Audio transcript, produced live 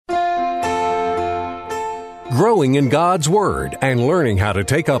Growing in God's Word and learning how to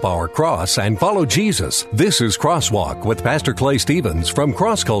take up our cross and follow Jesus. This is Crosswalk with Pastor Clay Stevens from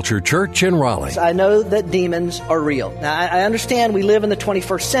Cross Culture Church in Raleigh. I know that demons are real. Now, I understand we live in the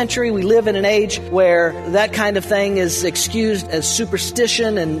 21st century. We live in an age where that kind of thing is excused as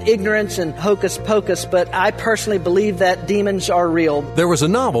superstition and ignorance and hocus pocus, but I personally believe that demons are real. There was a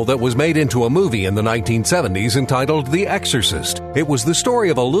novel that was made into a movie in the 1970s entitled The Exorcist. It was the story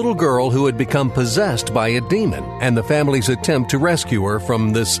of a little girl who had become possessed by a demon and the family's attempt to rescue her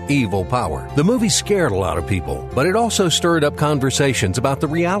from this evil power. The movie scared a lot of people, but it also stirred up conversations about the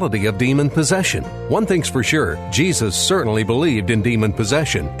reality of demon possession. One thing's for sure, Jesus certainly believed in demon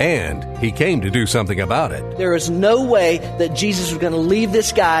possession, and he came to do something about it. There is no way that Jesus was going to leave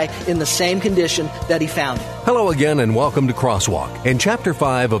this guy in the same condition that he found him. Hello again and welcome to Crosswalk. In chapter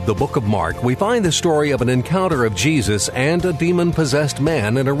 5 of the book of Mark, we find the story of an encounter of Jesus and a demon-possessed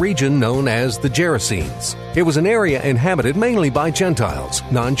man in a region known as the Gerasenes. It was an area inhabited mainly by Gentiles,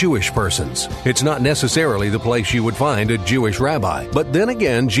 non-Jewish persons. It's not necessarily the place you would find a Jewish rabbi, but then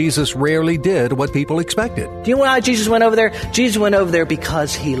again, Jesus rarely did what people expected. Do you know why Jesus went over there? Jesus went over there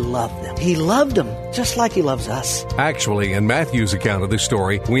because he loved them. He loved them just like he loves us. Actually, in Matthew's account of this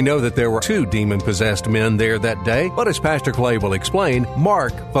story, we know that there were 2 demon-possessed men there that day, but as Pastor Clay will explain,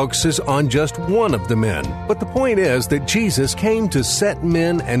 Mark focuses on just one of the men. But the point is that Jesus came to set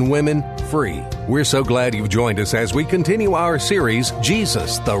men and women free. We're so glad you've joined us as we continue our series,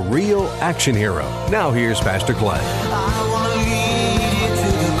 Jesus, the Real Action Hero. Now here's Pastor Clay.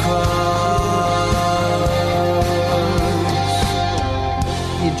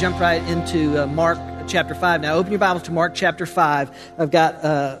 You jump right into Mark chapter 5. Now open your Bibles to Mark chapter 5. I've got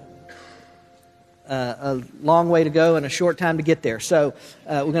a long way to go and a short time to get there. So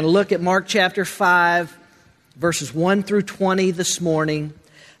we're going to look at Mark chapter 5, verses 1 through 20 this morning.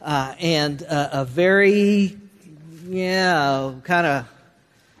 And a very, kind of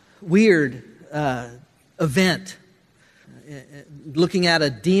weird event. Looking at a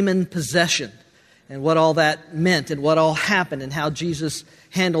demon possession and what all that meant and what all happened and how Jesus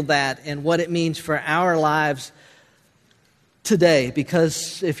handled that and what it means for our lives today.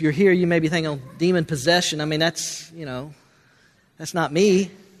 Because if you're here, you may be thinking, demon possession. I mean, that's not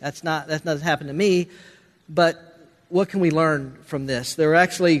me. That doesn't happen to me. But what can we learn from this? There are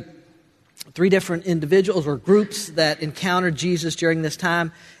actually 3 different individuals or groups that encountered Jesus during this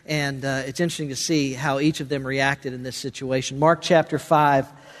time, and it's interesting to see how each of them reacted in this situation. Mark chapter 5,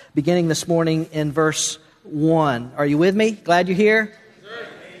 beginning this morning in verse 1. Are you with me? Glad you're here?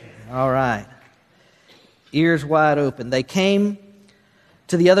 Sure. All right. Ears wide open. They came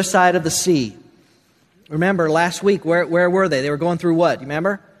to the other side of the sea. Remember, last week, where were they? They were going through what? You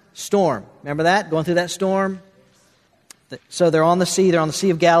remember? Storm. Remember that? Going through that storm? So they're on the sea. They're on the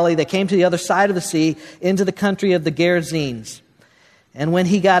Sea of Galilee. They came to the other side of the sea, into the country of the Gerasenes. And when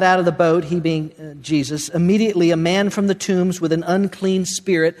he got out of the boat, he being Jesus, immediately a man from the tombs with an unclean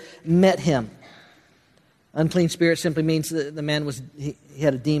spirit met him. Unclean spirit simply means that the man he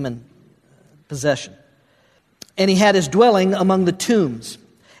had a demon possession. And he had his dwelling among the tombs.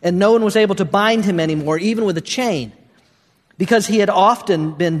 And no one was able to bind him anymore, even with a chain, because he had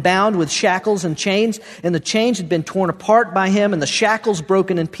often been bound with shackles and chains, and the chains had been torn apart by him, and the shackles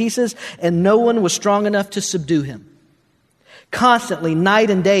broken in pieces, and no one was strong enough to subdue him. Constantly,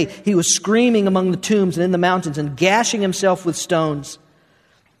 night and day, he was screaming among the tombs and in the mountains and gashing himself with stones.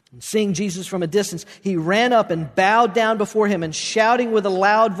 And seeing Jesus from a distance, he ran up and bowed down before him, and shouting with a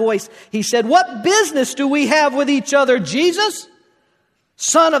loud voice, he said, "What business do we have with each other, Jesus,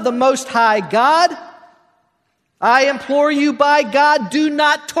 Son of the Most High God? I implore you by God, do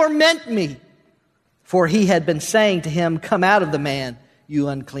not torment me." For he had been saying to him, "Come out of the man, you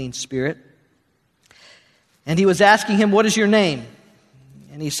unclean spirit." And he was asking him, "What is your name?"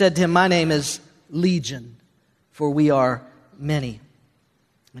 And he said to him, "My name is Legion, for we are many."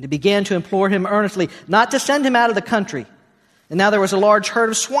 And he began to implore him earnestly not to send him out of the country. And now there was a large herd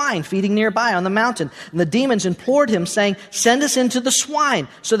of swine feeding nearby on the mountain. And the demons implored him, saying, "Send us into the swine,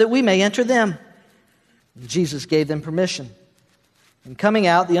 so that we may enter them." And Jesus gave them permission. And coming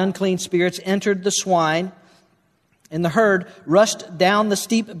out, the unclean spirits entered the swine, and the herd rushed down the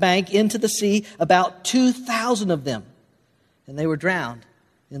steep bank into the sea, about 2,000 of them, and they were drowned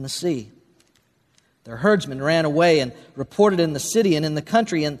in the sea. Their herdsmen ran away and reported in the city and in the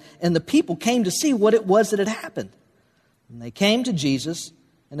country, and the people came to see what it was that had happened. And they came to Jesus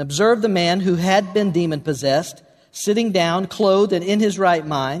and observed the man who had been demon-possessed, sitting down, clothed and in his right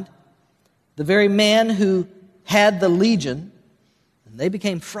mind, the very man who had the legion, and they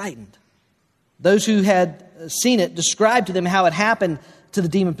became frightened. Those who had seen it described to them how it happened to the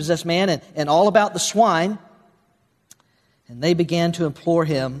demon-possessed man and all about the swine. and they began to implore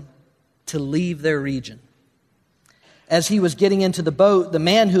him to leave their region. As he was getting into the boat, the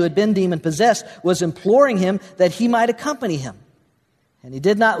man who had been demon-possessed was imploring him that he might accompany him. And he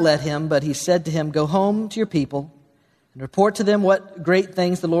did not let him, but he said to him, "Go home to your people and report to them what great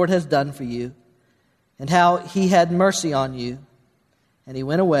things the Lord has done for you and how he had mercy on you." And he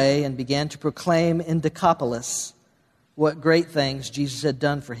went away and began to proclaim in Decapolis what great things Jesus had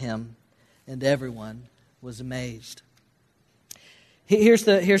done for him, and everyone was amazed. Here's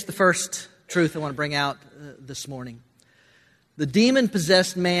the first truth I want to bring out this morning. The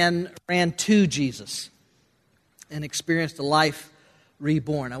demon-possessed man ran to Jesus and experienced a life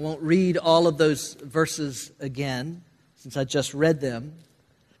reborn. I won't read all of those verses again, since I just read them.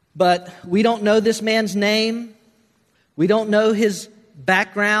 But we don't know this man's name. We don't know his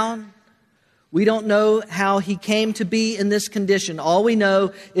background. We don't know how he came to be in this condition. All we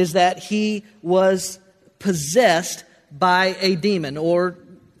know is that he was possessed by a demon, or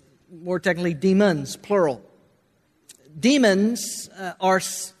more technically, demons, plural. Demons are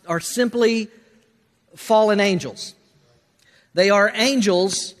simply fallen angels. They are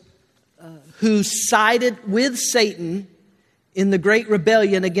angels who sided with Satan in the great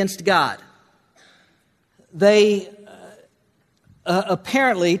rebellion against God. They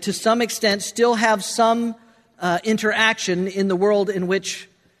apparently, to some extent, still have some interaction in the world in which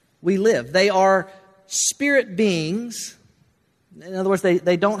we live. They are spirit beings. In other words,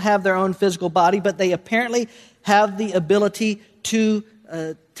 they don't have their own physical body, but they apparently have the ability to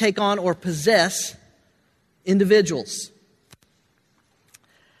take on or possess individuals.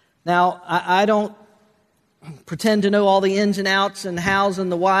 Now, I don't pretend to know all the ins and outs and hows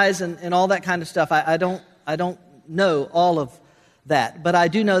and the whys and all that kind of stuff. I don't know all of that. But I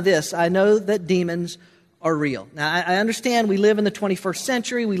do know this. I know that demons are real. Now, I understand we live in the 21st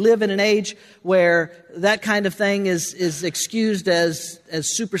century. We live in an age where that kind of thing is excused as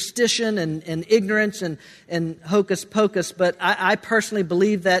superstition and ignorance and hocus pocus. But I personally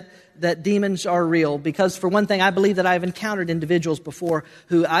believe that demons are real, because for one thing, I believe that I've encountered individuals before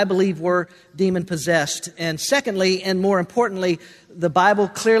who I believe were demon-possessed. And secondly, and more importantly, the Bible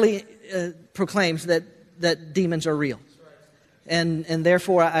clearly proclaims that demons are real. And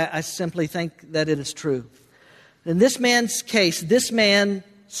therefore, I simply think that it is true. In this man's case, this man's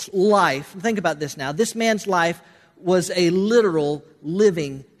life, think about this now, this man's life was a literal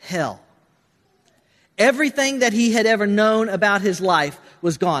living hell. Everything that he had ever known about his life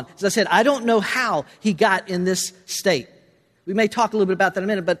was gone. As I said, I don't know how he got in this state. We may talk a little bit about that in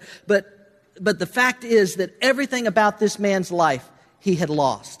a minute, but the fact is that everything about this man's life he had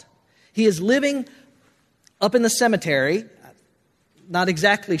lost. He is living up in the cemetery. Not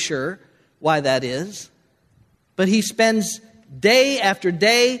exactly sure why that is, but he spends day after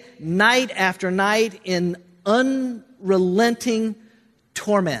day, night after night in unrelenting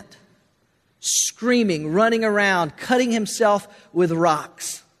torment, screaming, running around, cutting himself with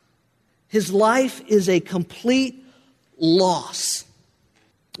rocks. His life is a complete loss,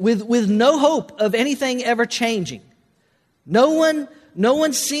 with no hope of anything ever changing. No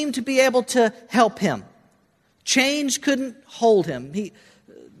one seemed to be able to help him. Change couldn't hold him.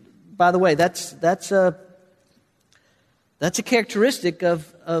 By the way, that's a characteristic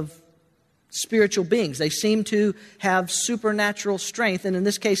of spiritual beings. They seem to have supernatural strength, and in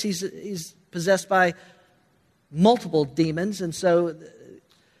this case, he's possessed by multiple demons, and so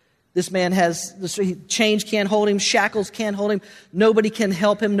this man has change can't hold him, shackles can't hold him, nobody can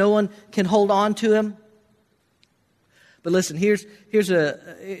help him, no one can hold on to him. But listen, here's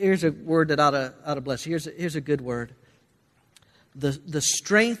a word that ought to bless you. Here's a good word. The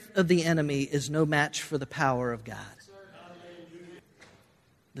strength of the enemy is no match for the power of God.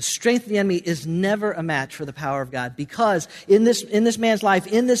 The strength of the enemy is never a match for the power of God, because in this man's life,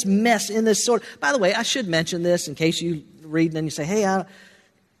 in this mess, in this sort. By the way, I should mention this in case you read and then you say, "Hey,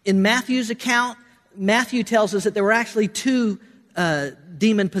 in Matthew's account, Matthew tells us that there were actually two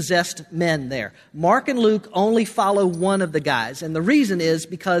demon-possessed men there. Mark and Luke only follow one of the guys. And the reason is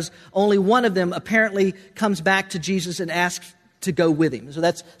because only one of them apparently comes back to Jesus and asks to go with him. So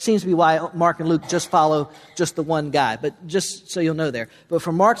that seems to be why Mark and Luke just follow just the one guy. But just so you'll know there. But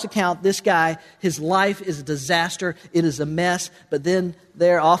from Mark's account, this guy, his life is a disaster. It is a mess. But then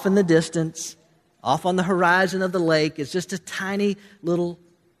there, off in the distance, off on the horizon of the lake, is just a tiny little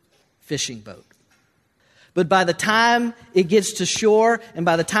fishing boat. But by the time it gets to shore and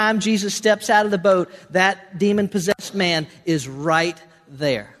by the time Jesus steps out of the boat, that demon-possessed man is right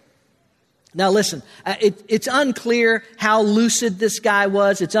there. Now listen, it's unclear how lucid this guy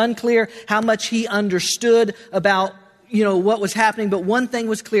was. It's unclear how much he understood about, what was happening, but one thing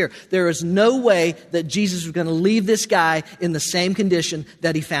was clear. There is no way that Jesus was going to leave this guy in the same condition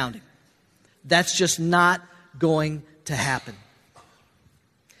that he found him. That's just not going to happen.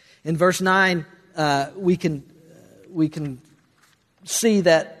 In verse 9, we can see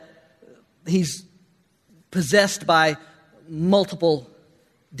that he's possessed by multiple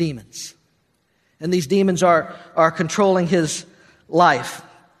demons. And these demons are controlling his life.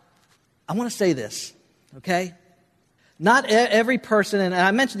 I want to say this, okay? Not every person, and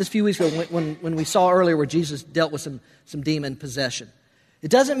I mentioned this a few weeks ago when we saw earlier where Jesus dealt with some demon possession. It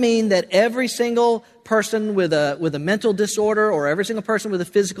doesn't mean that every single person with a mental disorder or every single person with a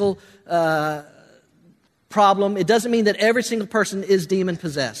physical problem, it doesn't mean that every single person is demon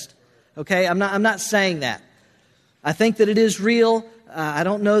possessed. Okay? I'm not saying that. I think that it is real. I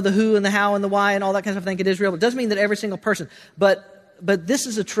don't know the who and the how and the why and all that kind of stuff. I think it is real. But it doesn't mean that every single person. But this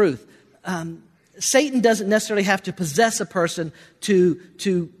is the truth. Satan doesn't necessarily have to possess a person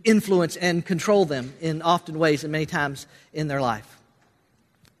to influence and control them in often ways and many times in their life.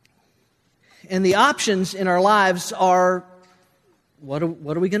 And the options in our lives are, what are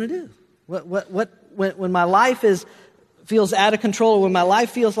we going to do? When my life feels out of control, or when my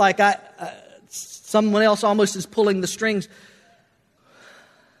life feels like someone else almost is pulling the strings,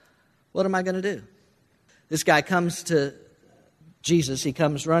 what am I going to do? This guy comes to Jesus. He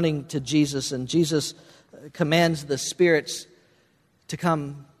comes running to Jesus, and Jesus commands the spirits to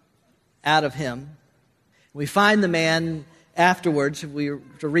come out of him. We find the man afterwards, if we were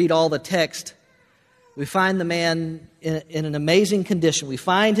to read all the text, we find the man in an amazing condition. We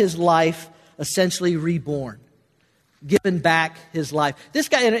find his life essentially reborn, given back his life. This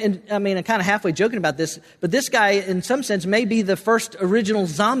guy, and I'm kind of halfway joking about this, but this guy, in some sense, may be the first original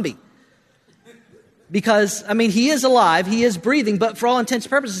zombie. Because, he is alive, he is breathing, but for all intents and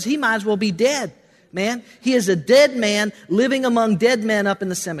purposes, he might as well be dead, man. He is a dead man living among dead men up in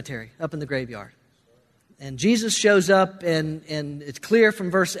the cemetery, up in the graveyard. And Jesus shows up, and it's clear from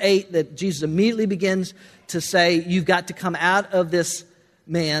verse 8 that Jesus immediately begins to say, you've got to come out of this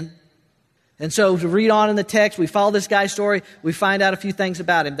man. And so to read on in the text, we follow this guy's story. We find out a few things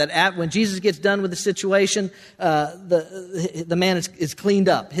about him. That when Jesus gets done with the situation, the man is cleaned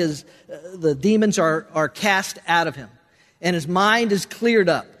up. The demons are cast out of him. And his mind is cleared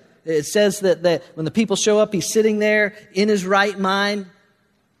up. It says that when the people show up, he's sitting there in his right mind.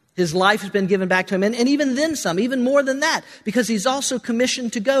 His life has been given back to him. And even then some, even more than that. Because he's also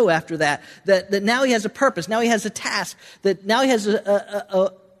commissioned to go after that. That now he has a purpose. Now he has a task. That now he has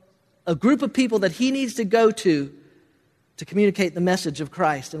a group of people that he needs to go to communicate the message of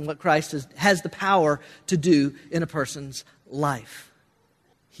Christ and what Christ has the power to do in a person's life.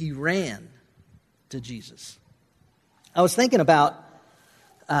 He ran to Jesus. I was thinking about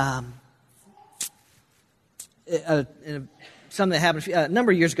something that happened a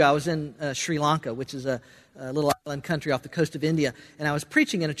number of years ago. I was in Sri Lanka, which is a little island country off the coast of India, and I was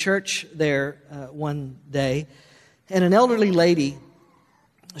preaching in a church there one day, and an elderly lady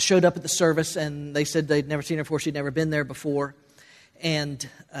showed up at the service, and they said they'd never seen her before. She'd never been there before. And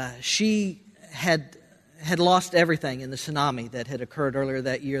she had lost everything in the tsunami that had occurred earlier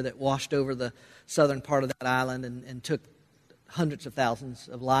that year that washed over the southern part of that island and took hundreds of thousands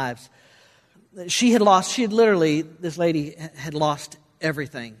of lives. This lady had lost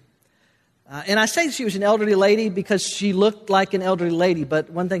everything. And I say she was an elderly lady because she looked like an elderly lady, but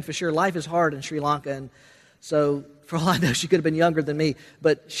one thing for sure, life is hard in Sri Lanka, and so for all I know, she could have been younger than me,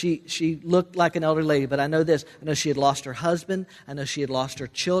 but she looked like an elderly lady. But I know this. I know she had lost her husband. I know she had lost her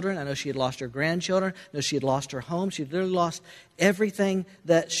children. I know she had lost her grandchildren. I know she had lost her home. She had literally lost everything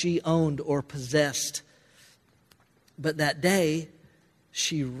that she owned or possessed. But that day,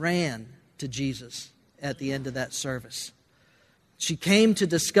 she ran to Jesus at the end of that service. She came to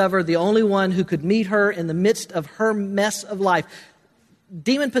discover the only one who could meet her in the midst of her mess of life.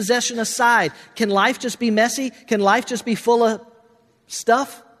 Demon possession aside, can life just be messy? Can life just be full of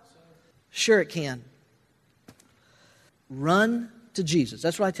stuff? Sure it can. Run to Jesus.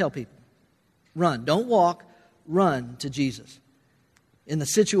 That's what I tell people. Run. Don't walk. Run to Jesus. In the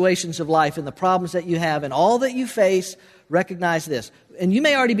situations of life, in the problems that you have, and all that you face, recognize this. And you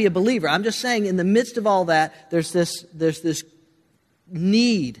may already be a believer. I'm just saying in the midst of all that, there's this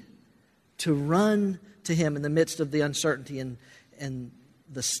need to run to Him in the midst of the uncertainty and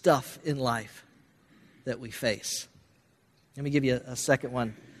the stuff in life that we face. Let me give you a second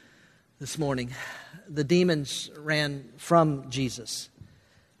one this morning. The demons ran from Jesus.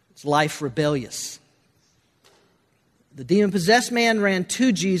 It's life rebellious. The demon-possessed man ran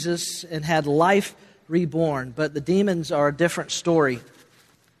to Jesus and had life reborn, but the demons are a different story.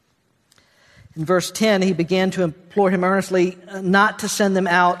 In verse 10, he began to implore him earnestly not to send them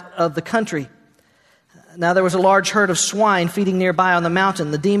out of the country. Now there was a large herd of swine feeding nearby on the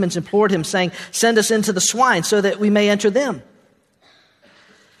mountain. The demons implored him, saying, "Send us into the swine so that we may enter them."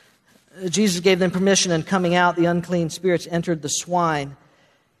 Jesus gave them permission, and coming out, the unclean spirits entered the swine,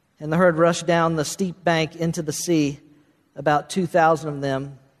 and the herd rushed down the steep bank into the sea, about 2,000 of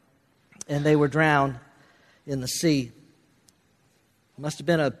them, and they were drowned in the sea. It must have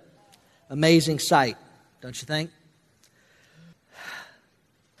been an amazing sight, don't you think?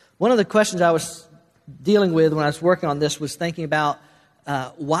 One of the questions I was dealing with when I was working on this was thinking about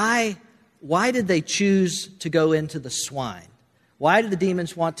why did they choose to go into the swine? Why did the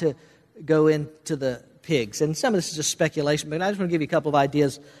demons want to go into the pigs? And some of this is just speculation, but I just want to give you a couple of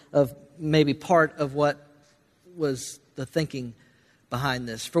ideas of maybe part of what was the thinking behind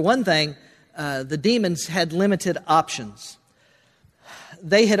this. For one thing, the demons had limited options.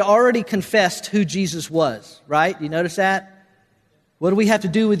 They had already confessed who Jesus was, right? You notice that? What do we have to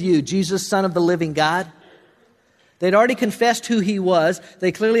do with you, Jesus, Son of the living God? They'd already confessed who he was.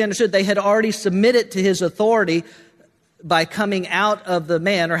 They clearly understood. They had already submitted to his authority by coming out of the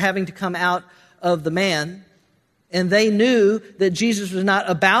man, or having to come out of the man. And they knew that Jesus was not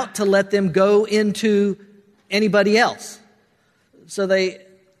about to let them go into anybody else. So they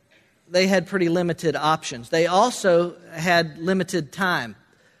had pretty limited options. They also had limited time.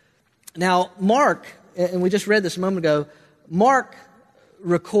 Now, Mark, and we just read this a moment ago, Mark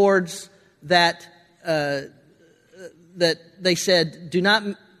records that that they said, "Do not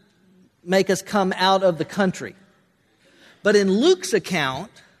make us come out of the country." But in Luke's account,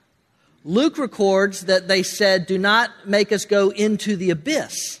 Luke records that they said, "Do not make us go into the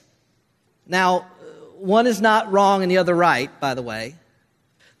abyss." Now, one is not wrong and the other right, by the way.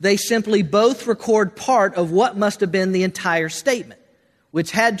 They simply both record part of what must have been the entire statement,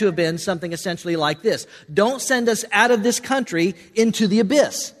 which had to have been something essentially like this: "Don't send us out of this country into the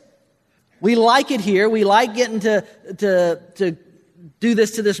abyss. We like it here. We like getting to do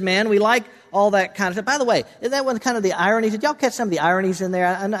this to this man. We like all that kind of stuff." By the way, isn't that one kind of the ironies? Did y'all catch some of the ironies in there?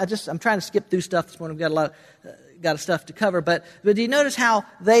 I'm trying to skip through stuff this morning. We've got a lot of stuff to cover. But do you notice how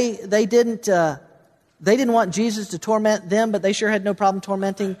they didn't want Jesus to torment them, but they sure had no problem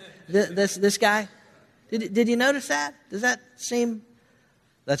tormenting this guy? Did you notice that? Does that seem?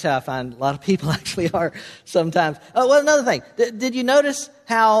 That's how I find a lot of people actually are sometimes. Oh, well, another thing. Did you notice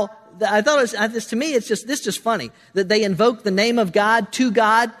how? I thought to me, it's just funny that they invoke the name of God to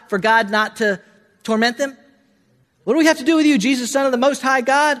God for God not to torment them. What do we have to do with you, Jesus, Son of the Most High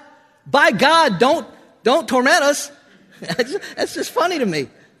God? By God, don't torment us. That's just funny to me.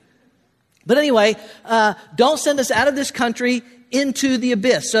 But anyway, don't send us out of this country into the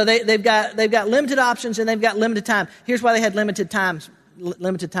abyss. So they've got limited options, and they've got limited time. Here's why they had limited time,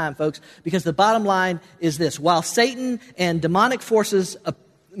 folks. Because the bottom line is this: while Satan and demonic forces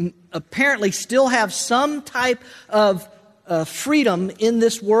apparently still have some type of freedom in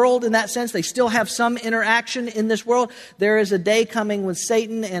this world, in that sense, they still have some interaction in this world, there is a day coming when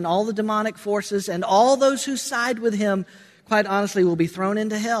Satan and all the demonic forces and all those who side with him, quite honestly, will be thrown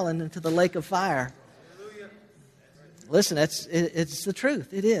into hell and into the lake of fire. Listen, it's the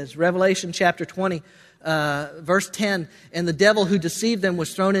truth. It is. Revelation chapter 20, verse 10, "And the devil who deceived them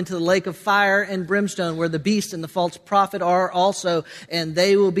was thrown into the lake of fire and brimstone, where the beast and the false prophet are also, and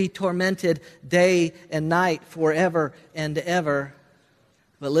they will be tormented day and night forever and ever."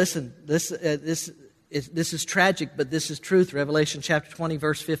 But listen, this is tragic, but this is truth. Revelation chapter 20,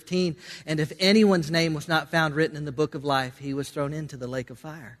 verse 15, "And if anyone's name was not found written in the book of life, he was thrown into the lake of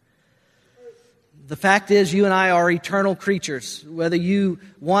fire." The fact is, you and I are eternal creatures, whether you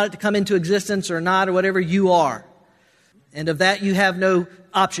want it to come into existence or not, or whatever you are. And of that, you have no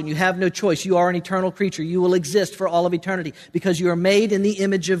option. You have no choice. You are an eternal creature. You will exist for all of eternity because you are made in the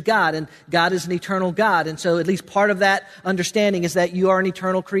image of God, and God is an eternal God. And so at least part of that understanding is that you are an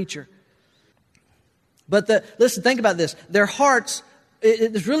eternal creature. But listen, think about this. Their hearts,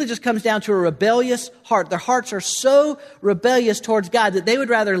 it really just comes down to a rebellious heart. Their hearts are so rebellious towards God that they would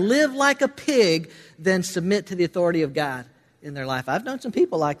rather live like a pig than submit to the authority of God in their life. I've known some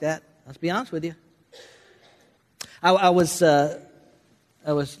people like that. Let's be honest with you. I was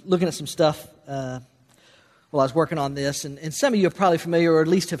looking at some stuff while I was working on this, and some of you are probably familiar, or at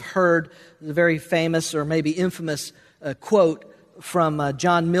least have heard the very famous or maybe infamous quote from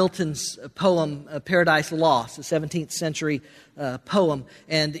John Milton's poem, Paradise Lost, a 17th century poem.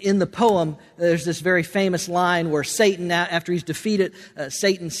 And in the poem, there's this very famous line where Satan, after he's defeated,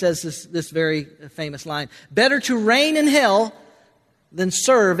 Satan says this very famous line: "Better to reign in hell than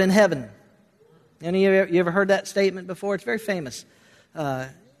serve in heaven." Any of you ever heard that statement before? It's very famous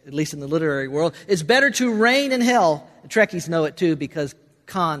at least in the literary world. It's better to reign in hell. The Trekkies know it too because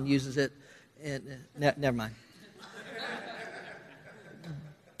Khan uses it. Never mind.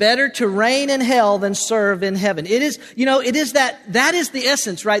 Better to reign in hell than serve in heaven. It is that is the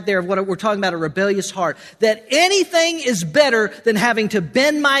essence right there of what we're talking about, a rebellious heart. That anything is better than having to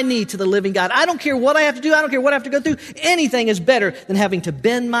bend my knee to the living God. I don't care what I have to do. I don't care what I have to go through. Anything is better than having to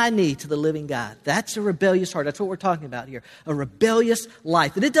bend my knee to the living God. That's a rebellious heart. That's what we're talking about here. A rebellious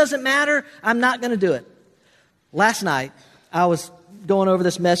life. That it doesn't matter. I'm not going to do it. Last night, I was going over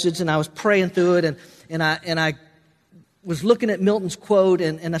this message and I was praying through it and I was looking at Milton's quote,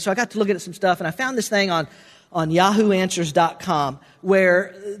 and so I got to look at some stuff, and I found this thing on YahooAnswers.com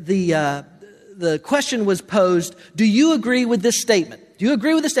where the question was posed, do you agree with this statement? Do you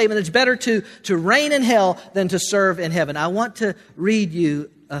agree with the statement that it's better to reign in hell than to serve in heaven? I want to read you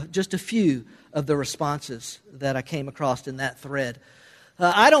just a few of the responses that I came across in that thread.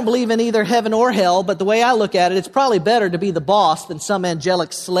 I don't believe in either heaven or hell, but the way I look at it, it's probably better to be the boss than some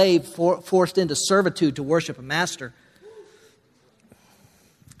angelic slave forced into servitude to worship a master.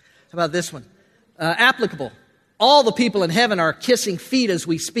 How about this one? Applicable. All the people in heaven are kissing feet as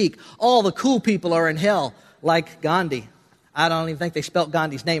we speak. All the cool people are in hell, like Gandhi. I don't even think they spelt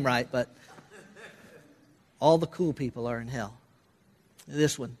Gandhi's name right, but all the cool people are in hell.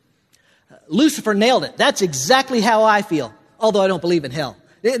 This one. Lucifer nailed it. That's exactly how I feel, although I don't believe in hell.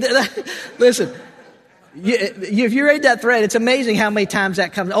 Listen, if you read that thread, it's amazing how many times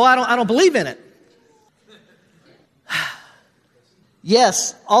that comes. Oh, I don't believe in it.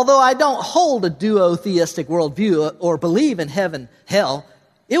 Yes, although I don't hold a duotheistic worldview or believe in heaven, hell,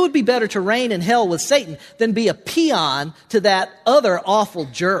 it would be better to reign in hell with Satan than be a peon to that other awful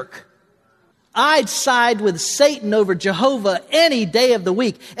jerk. I'd side with Satan over Jehovah any day of the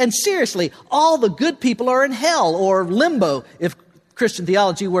week. And seriously, all the good people are in hell or limbo if Christian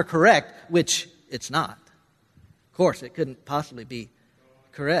theology were correct, which it's not. Of course, it couldn't possibly be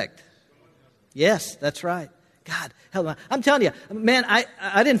correct. Yes, that's right. God, help. I'm telling you, man,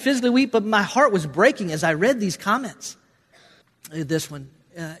 I didn't physically weep, but my heart was breaking as I read these comments. This one.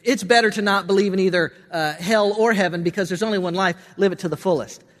 It's better to not believe in either hell or heaven because there's only one life. Live it to the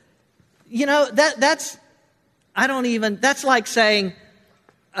fullest. You know, that's like saying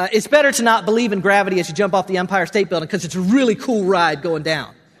it's better to not believe in gravity as you jump off the Empire State Building because it's a really cool ride going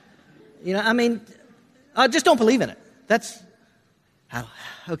down. You know, I mean, just don't believe in it.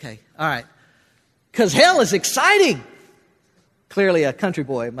 Okay, all right. Because hell is exciting. Clearly a country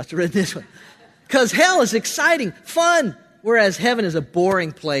boy must have read this one. Because hell is exciting, fun, whereas heaven is a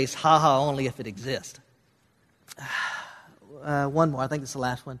boring place, only if it exists. One more, I think it's the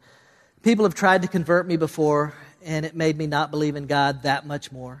last one. People have tried to convert me before, and it made me not believe in God that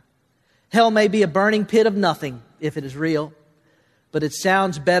much more. Hell may be a burning pit of nothing, if it is real, but it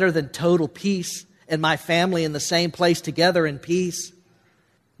sounds better than total peace and my family in the same place together in peace.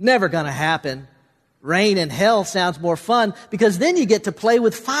 Never going to happen. Reign in hell sounds more fun because then you get to play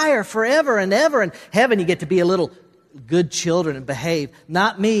with fire forever and ever. In heaven, you get to be a little good children and behave.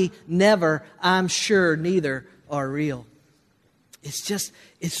 Not me, never. I'm sure neither are real. It's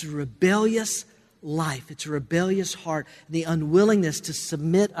a rebellious life. It's a rebellious heart. The unwillingness to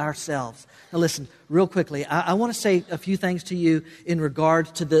submit ourselves. Now listen, real quickly, I want to say a few things to you in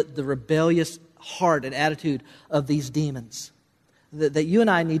regards to the rebellious heart and attitude of these demons that you and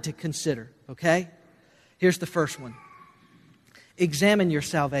I need to consider, okay? Here's the first one. Examine your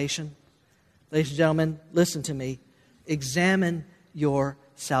salvation. Ladies and gentlemen, listen to me. Examine your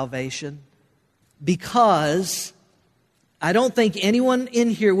salvation. Because I don't think anyone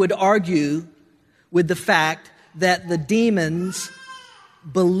in here would argue with the fact that the demons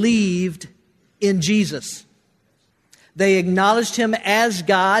believed in Jesus. They acknowledged Him as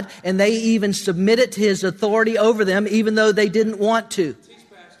God, and they even submitted to His authority over them, even though they didn't want to.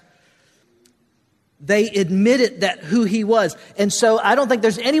 They admitted that who He was. And so I don't think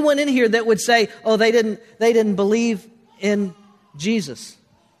there's anyone in here that would say, oh, they didn't believe in Jesus.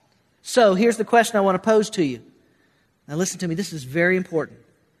 So here's the question I want to pose to you. Now listen to me, this is very important.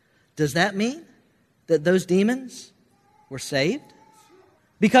 Does that mean that those demons were saved?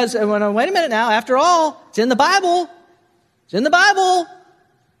 Because, wait a minute now, after all, it's in the Bible. It's in the Bible.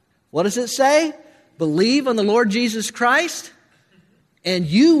 What does it say? Believe on the Lord Jesus Christ and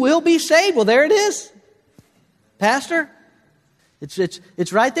you will be saved. Well, there it is. Pastor,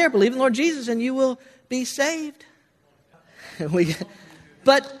 it's right there. Believe in the Lord Jesus and you will be saved.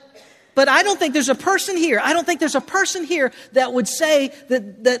 But I don't think there's a person here. I don't think there's a person here that would say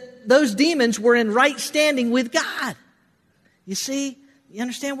that those demons were in right standing with God. You see, You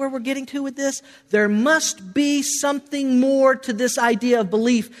understand where we're getting to with this? There must be something more to this idea of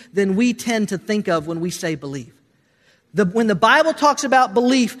belief than we tend to think of when we say believe. When the Bible talks about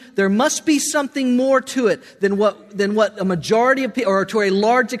belief, there must be something more to it than what a majority of people, or to a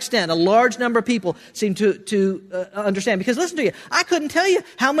large extent, a large number of people seem to understand. Because listen to you, I couldn't tell you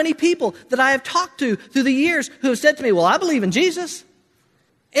how many people that I have talked to through the years who have said to me, well, I believe in Jesus.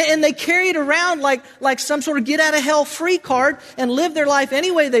 And they carry it around like some sort of get-out-of-hell-free card and live their life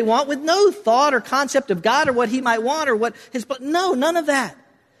any way they want with no thought or concept of God or what He might want or what His... No, none of that.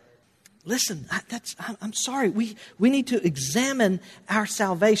 Listen, I'm sorry. We need to examine our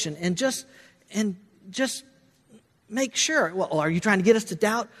salvation and just make sure. Well, are you trying to get us to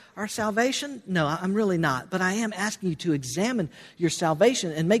doubt our salvation? No, I'm really not. But I am asking you to examine your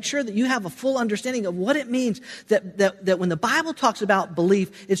salvation and make sure that you have a full understanding of what it means that when the Bible talks about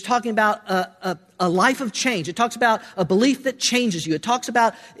belief, it's talking about a life of change. It talks about a belief that changes you. It talks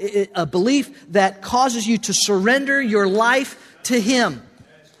about a belief that causes you to surrender your life to Him.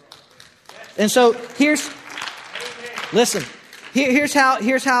 And so here's how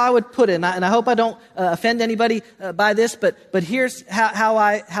I would put it, and I hope I don't offend anybody by this, but here's how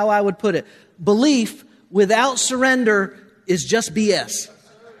I would put it. Belief without surrender is just BS.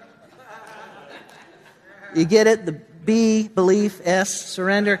 You get it? The B, belief, S,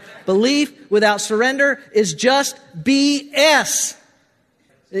 surrender. Belief without surrender is just BS.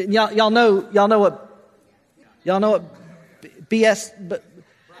 Y'all know what BS,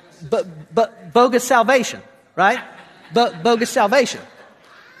 but bogus salvation, right? Bogus salvation.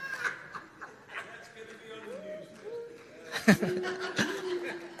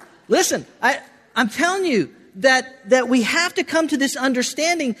 Listen, I'm telling you that we have to come to this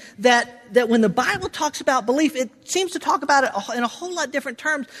understanding that when the Bible talks about belief, it seems to talk about it in a whole lot different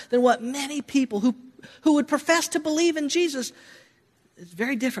terms than what many people who would profess to believe in Jesus. It's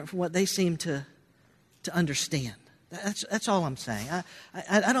very different from what they seem to understand. That's all I'm saying.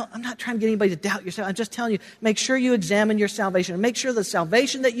 I'm not trying to get anybody to doubt yourself. I'm just telling you, make sure you examine your salvation. And make sure the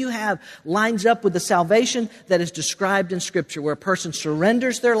salvation that you have lines up with the salvation that is described in Scripture, where a person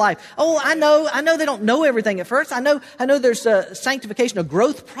surrenders their life. Oh, I know they don't know everything at first. I know there's a sanctification, a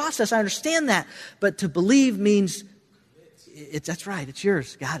growth process. I understand that. But to believe means, that's right, it's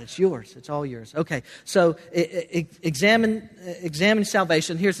yours. God, it's yours. It's all yours. Okay, so examine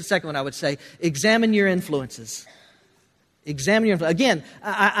salvation. Here's the second one I would say. Examine your influences. Examine your influence. Again,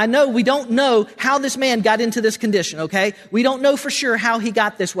 I know we don't know how this man got into this condition, okay? We don't know for sure how he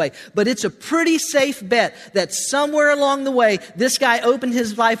got this way. But it's a pretty safe bet that somewhere along the way, this guy opened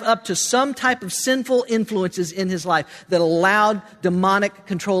his life up to some type of sinful influences in his life that allowed demonic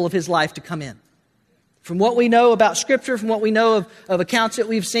control of his life to come in. From what we know about Scripture, from what we know of accounts that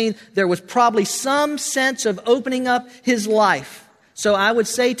we've seen, there was probably some sense of opening up his life. So I would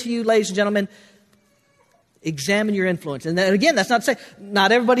say to you, ladies and gentlemen, examine your influence. And then, again, that's not to say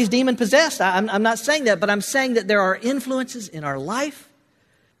not everybody's demon-possessed. I'm not saying that, but I'm saying that there are influences in our life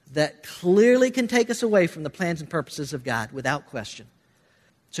that clearly can take us away from the plans and purposes of God, without question.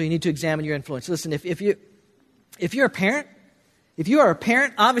 So you need to examine your influence. Listen, if you're a parent, if you are a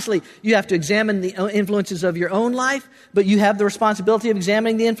parent, obviously you have to examine the influences of your own life, but you have the responsibility of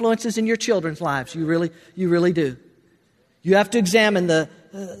examining the influences in your children's lives. You really do. You have to examine the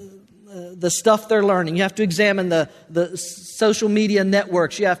stuff they're learning. You have to examine the social media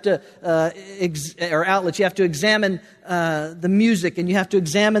networks. You have to or outlets. You have to examine the music, and you have to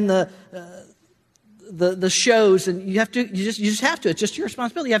examine the shows, and you just have to. It's just your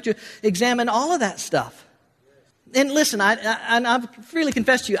responsibility. You have to examine all of that stuff. And listen, I freely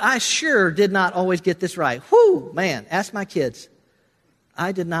confess to you, I sure did not always get this right. Whoo, man! Ask my kids.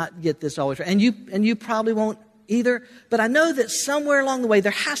 I did not get this always right, and you probably won't either. But I know that somewhere along the way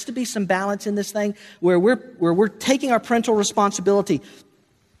there has to be some balance in this thing where we're taking our parental responsibility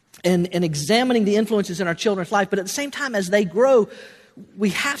and examining the influences in our children's life. But at the same time, as they grow, we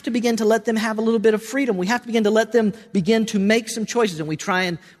have to begin to let them have a little bit of freedom. We have to begin to let them begin to make some choices, and we try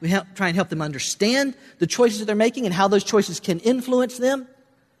and help them understand the choices that they're making and how those choices can influence them.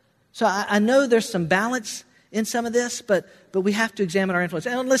 So I know there's some balance in some of this, but we have to examine our influence.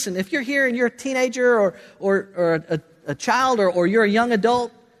 And listen, if you're here and you're a teenager or a child or you're a young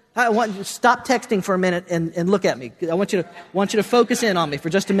adult, I want you to stop texting for a minute and look at me. I want you to focus in on me for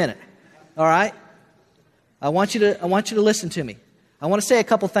just a minute. All right? I want you to listen to me. I want to say a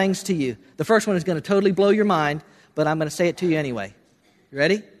couple things to you. The first one is going to totally blow your mind, but I'm going to say it to you anyway. You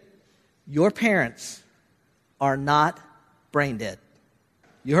ready? Your parents are not brain dead.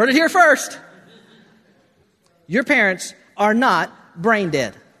 You heard it here first. Your parents are not brain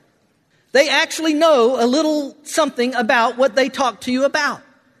dead. They actually know a little something about what they talk to you about.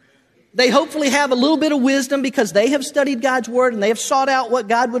 They hopefully have a little bit of wisdom because they have studied God's Word and they have sought out what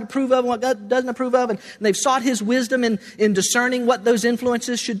God would approve of and what God doesn't approve of. And they've sought His wisdom in discerning what those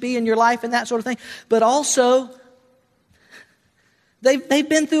influences should be in your life and that sort of thing. But also, they've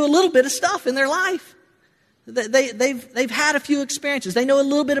been through a little bit of stuff in their life. They've had a few experiences. They know a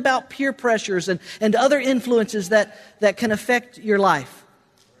little bit about peer pressures and other influences that can affect your life.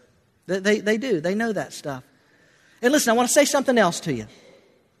 They do. They know that stuff. And listen, I want to say something else to you.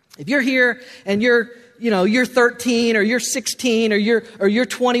 If you're here and you're 13 or you're 16 or you're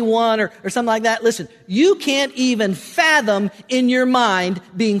 21 or something like that, listen, you can't even fathom in your mind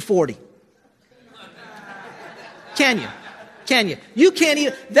being 40. Can you? Can you? You can't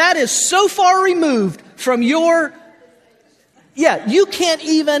even. That is so far removed from your. Yeah, you can't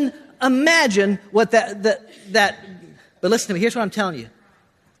even imagine what that. But listen to me. Here's what I'm telling you.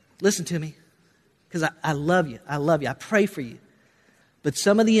 Listen to me, because I love you. I love you. I pray for you. But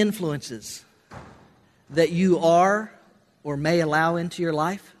some of the influences that you are or may allow into your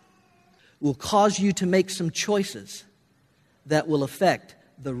life will cause you to make some choices that will affect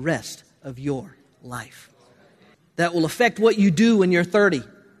the rest of your life. That will affect what you do when you're 30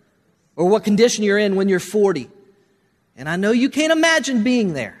 or what condition you're in when you're 40. And I know you can't imagine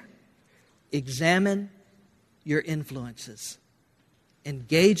being there. Examine your influences.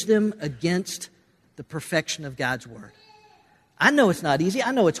 Engage them against the perfection of God's Word. I know it's not easy.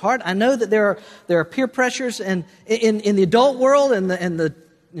 I know it's hard. I know that there are peer pressures and in the adult world and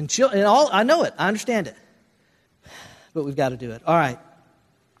children and all. I know it. I understand it. But we've got to do it. All right.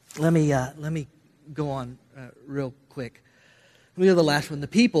 Let me go on real quick. Let me go to the last one. The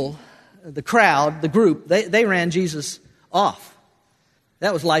people, the crowd, the group, they ran Jesus off.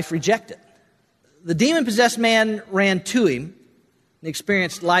 That was life rejected. The demon-possessed man ran to him and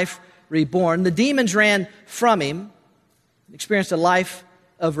experienced life reborn. The demons ran from him, experienced a life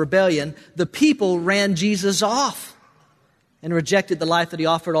of rebellion. The people ran Jesus off and rejected the life that he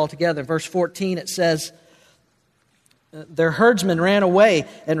offered altogether. Verse 14, it says, their herdsmen ran away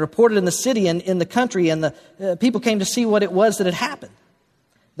and reported in the city and in the country, and the people came to see what it was that had happened.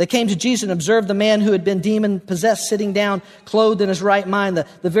 They came to Jesus and observed the man who had been demon-possessed sitting down, clothed in his right mind,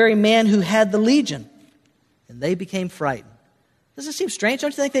 the very man who had the legion. And they became frightened. Doesn't it seem strange?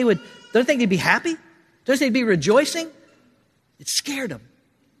 Don't you think they'd be happy? Don't you think they'd be rejoicing? It scared them.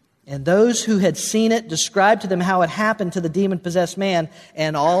 And those who had seen it described to them how it happened to the demon-possessed man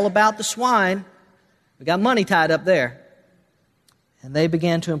and all about the swine. We got money tied up there. And they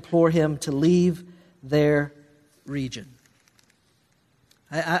began to implore him to leave their region.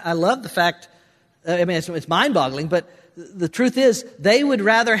 I love the fact, it's mind-boggling, but the truth is they would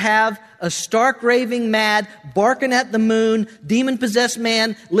rather have a stark, raving, mad, barking at the moon, demon-possessed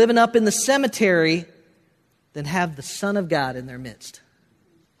man living up in the cemetery than have the Son of God in their midst.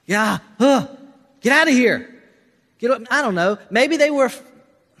 Yeah, get out of here. I don't know. Maybe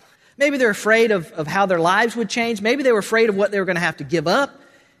they're afraid of how their lives would change. Maybe they were afraid of what they were going to have to give up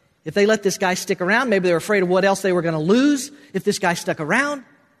if they let this guy stick around. Maybe they were afraid of what else they were going to lose if this guy stuck around.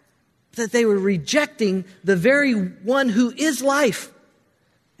 That they were rejecting the very one who is life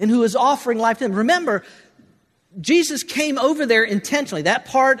and who is offering life to them. Remember, Jesus came over there intentionally. That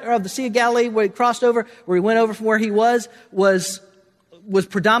part of the Sea of Galilee where he crossed over, where he went over from where he was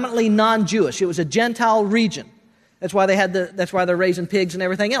predominantly non-Jewish. It was a Gentile region. That's why they're raising pigs and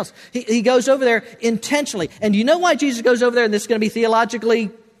everything else. He goes over there intentionally. And do you know why Jesus goes over there? And this is going to be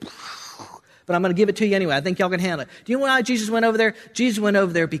theologically, but I'm going to give it to you anyway. I think y'all can handle it. Do you know why Jesus went over there? Jesus went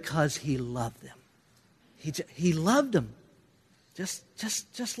over there because he loved them. He loved them.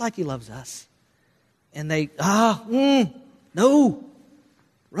 Just like he loves us. And they, no,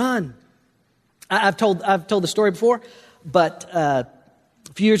 run. I've told the story before, but a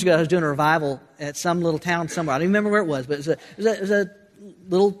few years ago I was doing a revival at some little town somewhere. I don't even remember where it was, but it was a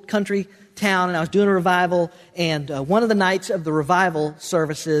little country town, and I was doing a revival. And one of the nights of the revival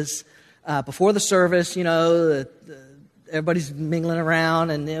services, before the service, everybody's mingling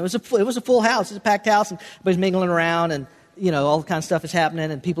around, and it was a full house. It was a packed house, and everybody's mingling around, and all the kind of stuff is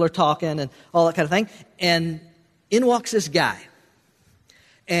happening, and people are talking, and all that kind of thing. And in walks this guy,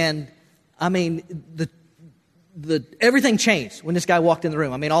 and I mean the everything changed when this guy walked in the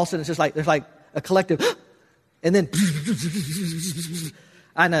room. I mean, all of a sudden it's just like there's like a collective, and then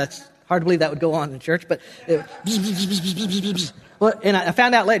I know it's hard to believe that would go on in church, but and I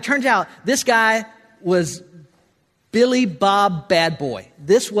found out later. It turns out this guy was Billy Bob Bad Boy.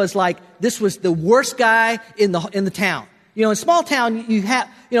 This was the worst guy in the town. You know, in small town, you have,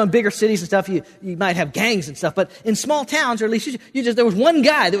 you know, in bigger cities and stuff, you might have gangs and stuff. But in small towns, or at least there was one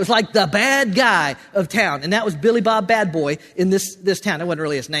guy that was like the bad guy of town. And that was Billy Bob Bad Boy in this town. That wasn't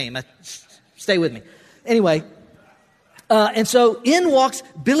really his name. Stay with me. Anyway, and so in walks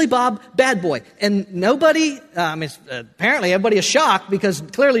Billy Bob Bad Boy. And nobody, apparently everybody is shocked because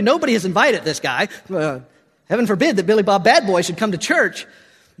clearly nobody has invited this guy. Heaven forbid that Billy Bob Bad Boy should come to church.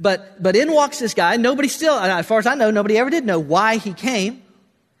 But in walks this guy. Nobody still, as far as I know, nobody ever did know why he came.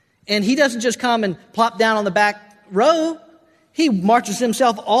 And he doesn't just come and plop down on the back row. He marches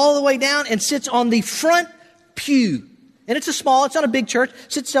himself all the way down and sits on the front pew. And it's not a big church.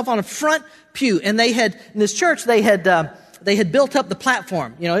 Sits himself on a front pew. And in this church, they had built up the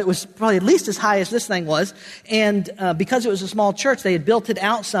platform. You know, it was probably at least as high as this thing was. And because it was a small church, they had built it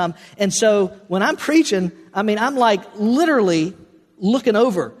out some. And so when I'm preaching, I'm like literally looking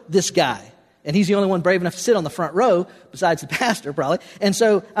over this guy. And he's the only one brave enough to sit on the front row, besides the pastor probably. And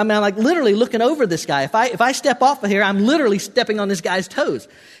so I'm like literally looking over this guy. If I step off of here, I'm literally stepping on this guy's toes.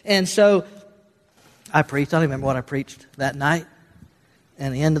 And so I preached. I don't remember what I preached that night. And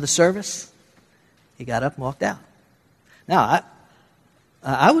at the end of the service, he got up and walked out. Now,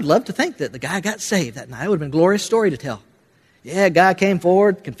 I would love to think that the guy got saved that night. It would have been a glorious story to tell. Yeah, a guy came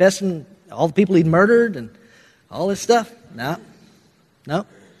forward confessing all the people he'd murdered and all this stuff. No.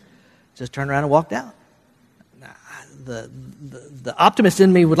 Just turned around and walked out. The optimist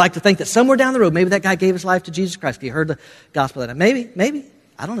in me would like to think that somewhere down the road, maybe that guy gave his life to Jesus Christ. He heard the gospel that night. Maybe.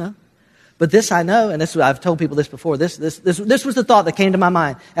 I don't know. But this I know, and I've told people this before. This was the thought that came to my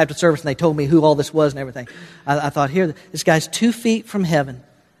mind after service, and they told me who all this was and everything. I thought, here, this guy's 2 feet from heaven,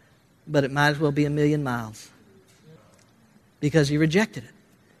 but it might as well be 1,000,000 miles. Because he rejected it.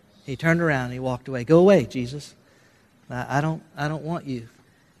 He turned around and he walked away. Go away, Jesus. I don't want you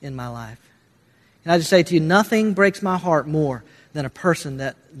in my life. And I just say to you, nothing breaks my heart more than a person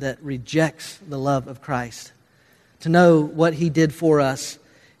that rejects the love of Christ. To know what he did for us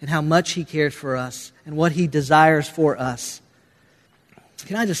and how much he cares for us and what he desires for us.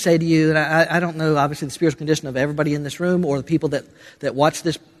 Can I just say to you, and I don't know obviously the spiritual condition of everybody in this room or the people that watch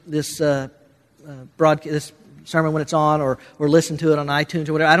this broadcast, this sermon when it's on, or listen to it on iTunes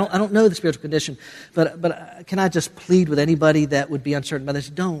or whatever. I don't know the spiritual condition, but can I just plead with anybody that would be uncertain about this?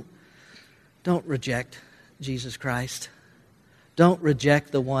 Don't reject Jesus Christ. Don't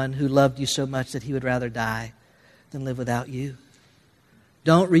reject the one who loved you so much that he would rather die than live without you.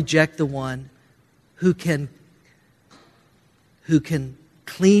 Don't reject the one who can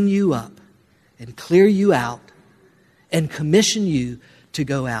clean you up and clear you out and commission you to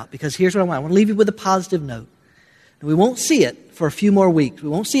go out. Because here's what I want to leave you with a positive note. And we won't see it for a few more weeks. We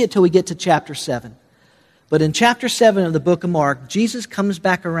won't see it till we get to chapter 7. But in chapter 7 of the book of Mark, Jesus comes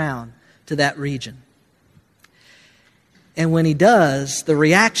back around to that region. And when he does, the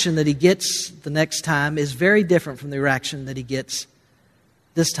reaction that he gets the next time is very different from the reaction that he gets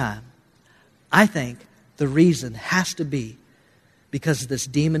this time. I think the reason has to be because this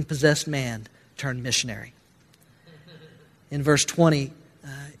demon-possessed man turned missionary. In verse 20,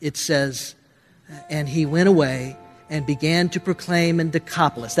 it says, and he went away and began to proclaim in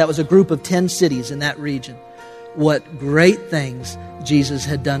Decapolis. That was a group of 10 cities in that region. What great things Jesus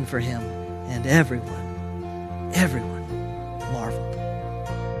had done for him. And everyone marveled.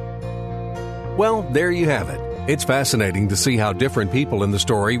 Well, there you have it. It's fascinating to see how different people in the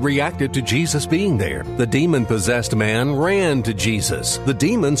story reacted to Jesus being there. The demon-possessed man ran to Jesus. The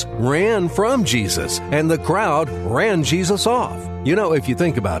demons ran from Jesus. And the crowd ran Jesus off. You know, if you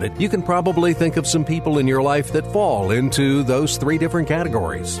think about it, you can probably think of some people in your life that fall into those 3 different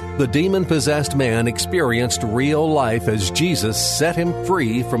categories. The demon-possessed man experienced real life as Jesus set him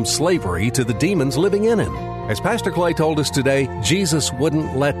free from slavery to the demons living in him. As Pastor Clay told us today, Jesus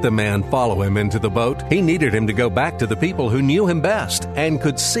wouldn't let the man follow him into the boat. He needed him to go back to the people who knew him best and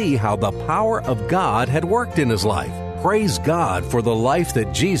could see how the power of God had worked in his life. Praise God for the life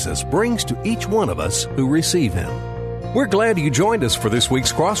that Jesus brings to each one of us who receive him. We're glad you joined us for this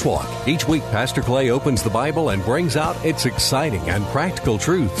week's Crosswalk. Each week, Pastor Clay opens the Bible and brings out its exciting and practical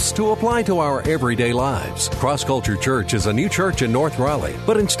truths to apply to our everyday lives. Cross Culture Church is a new church in North Raleigh,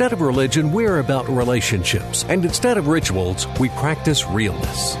 but instead of religion, we're about relationships. And instead of rituals, we practice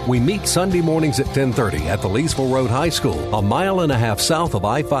realness. We meet Sunday mornings at 10:30 at the Leesville Road High School, a mile and a half south of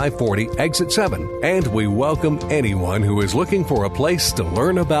I-540, exit 7. And we welcome anyone who is looking for a place to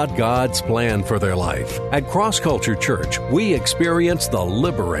learn about God's plan for their life. At Cross Culture Church, we experience the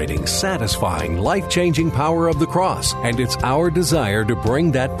liberating, satisfying, life-changing power of the cross, and it's our desire to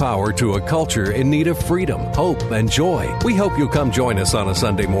bring that power to a culture in need of freedom, hope, and joy. We hope you'll come join us on a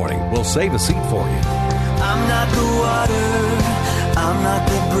Sunday morning. We'll save a seat for you. I'm not the water, I'm not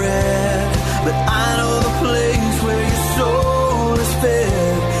the bread, but I know the place where your soul is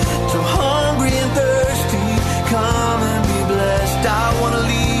fed. So hungry and thirsty, come and be blessed. I want to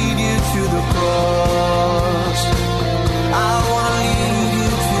lead you to the cross. I want to lead you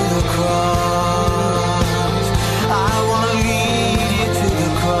to the cross. I want to lead you to the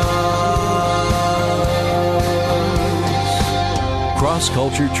cross. Cross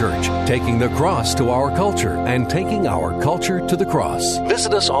Culture Church, taking the cross to our culture and taking our culture to the cross.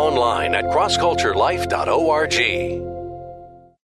 Visit us online at crossculturelife.org.